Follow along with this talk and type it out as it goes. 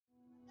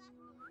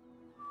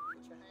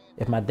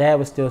If my dad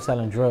was still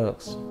selling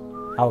drugs,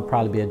 I would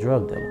probably be a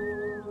drug dealer.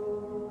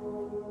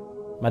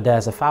 My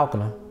dad's a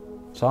falconer,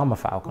 so I'm a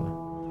falconer.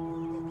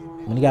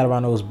 When he got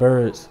around those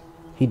birds,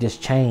 he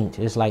just changed.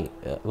 It's like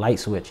a light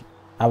switch.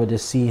 I would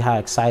just see how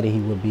excited he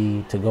would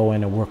be to go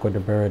in and work with the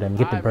bird and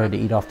get the bird to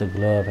eat off the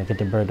glove and get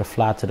the bird to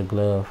fly to the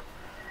glove.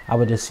 I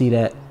would just see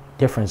that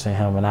difference in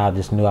him, and I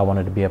just knew I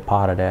wanted to be a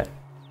part of that.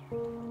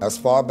 As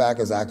far back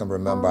as I can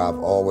remember, I've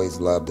always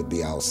loved to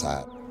be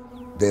outside.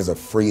 There's a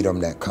freedom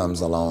that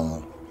comes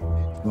along.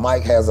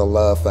 Mike has a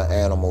love for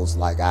animals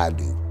like I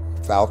do.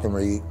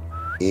 Falconry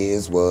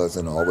is, was,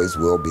 and always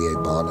will be a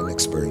bonding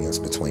experience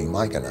between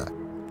Mike and I.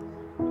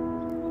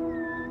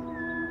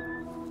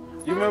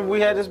 You remember we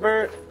had this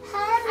bird?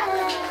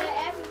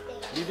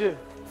 You do?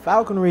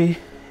 Falconry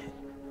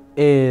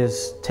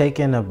is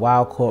taking a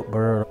wild-caught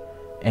bird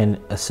and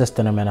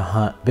assisting them in a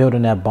hunt,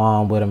 building that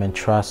bond with them and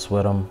trust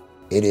with them.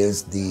 It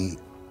is the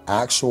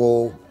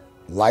actual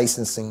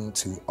licensing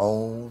to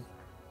own,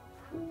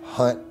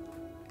 hunt,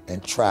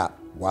 and trap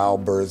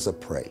wild birds of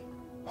prey,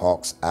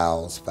 hawks,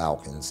 owls,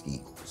 falcons,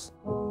 eagles.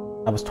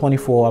 I was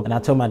 24 and I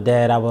told my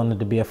dad I wanted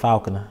to be a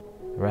falconer.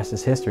 The rest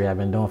is history. I've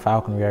been doing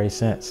falconry ever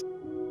since.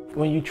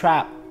 When you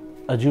trap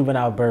a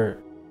juvenile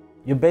bird,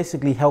 you're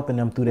basically helping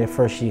them through their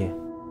first year.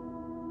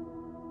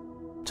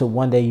 So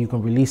one day you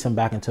can release them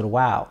back into the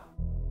wild.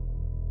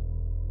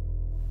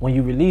 When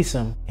you release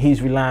him,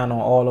 he's relying on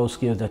all those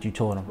skills that you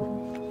taught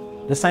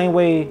him. The same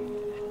way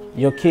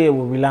your kid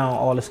will rely on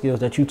all the skills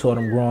that you taught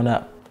him growing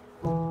up.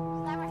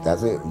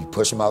 That's it. You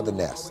push him out the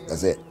nest.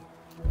 That's it.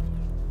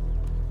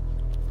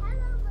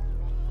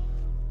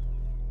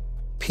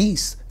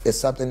 Peace is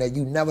something that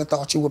you never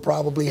thought you would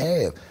probably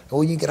have. And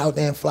when you get out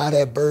there and fly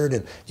that bird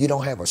and you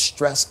don't have a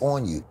stress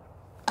on you,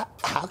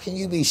 how can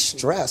you be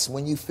stressed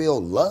when you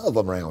feel love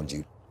around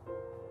you?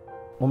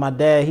 When my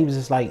dad, he was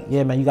just like,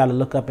 yeah, man, you got to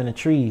look up in the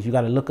trees. You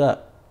got to look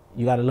up.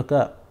 You got to look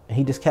up. And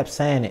he just kept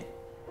saying it.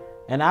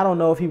 And I don't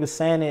know if he was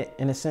saying it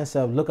in the sense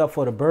of look up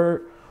for the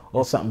bird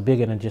or something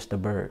bigger than just the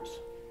birds.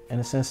 In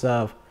the sense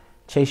of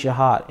chase your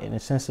heart, in the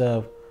sense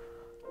of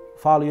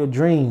follow your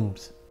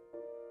dreams.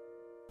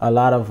 A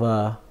lot of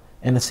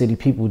inner city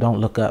people don't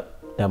look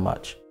up that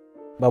much.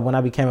 But when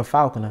I became a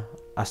falconer,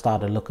 I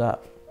started to look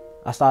up.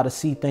 I started to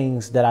see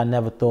things that I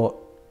never thought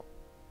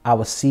I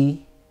would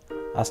see.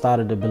 I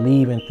started to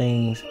believe in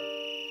things.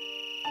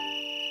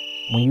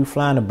 When you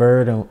flying a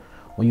bird and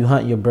when you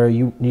hunt your bird,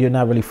 you're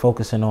not really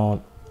focusing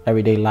on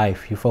everyday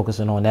life. You're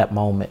focusing on that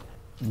moment.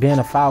 Being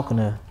a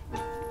falconer,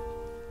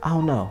 I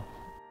don't know.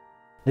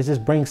 It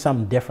just brings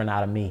something different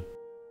out of me.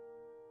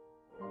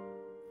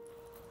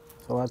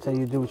 So I tell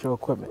you to do with your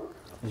equipment.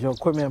 Is your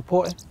equipment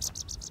important?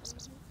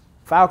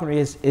 Falconry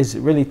is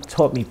really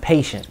taught me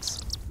patience.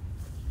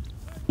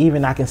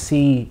 Even I can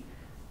see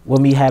with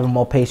me having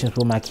more patience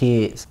with my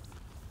kids.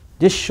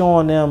 Just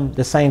showing them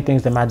the same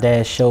things that my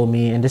dad showed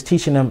me and just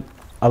teaching them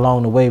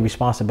along the way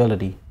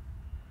responsibility.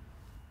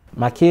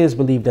 My kids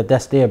believe that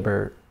that's their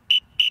bird.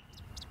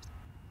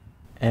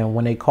 And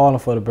when they calling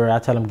for the bird, I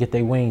tell them get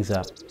their wings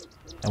up.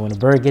 And when the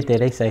bird get there,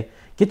 they say,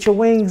 get your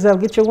wings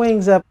up, get your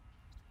wings up.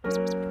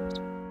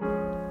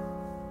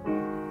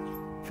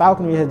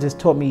 Falconry has just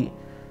taught me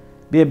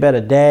be a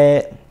better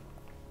dad,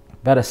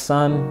 better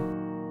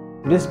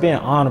son, just being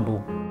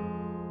honorable.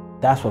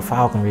 That's what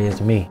falconry is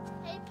to me.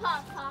 Hey,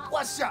 Papa.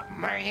 What's up,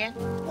 man?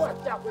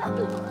 What's up, man?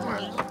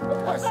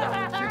 What's up,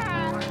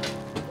 man?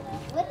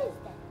 What is that?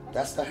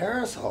 That's the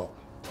Harris Hawk.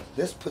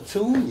 This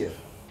petunia.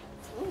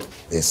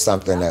 It's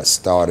something that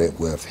started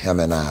with him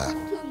and I.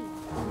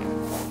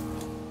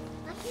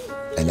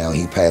 And now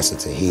he passed it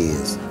to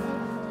his.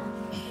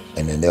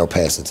 And then they'll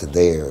pass it to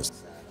theirs.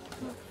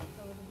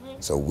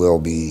 So we'll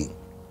be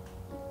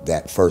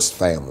that first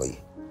family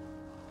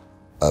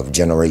of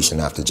generation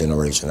after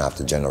generation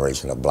after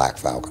generation of black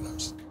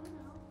falconers.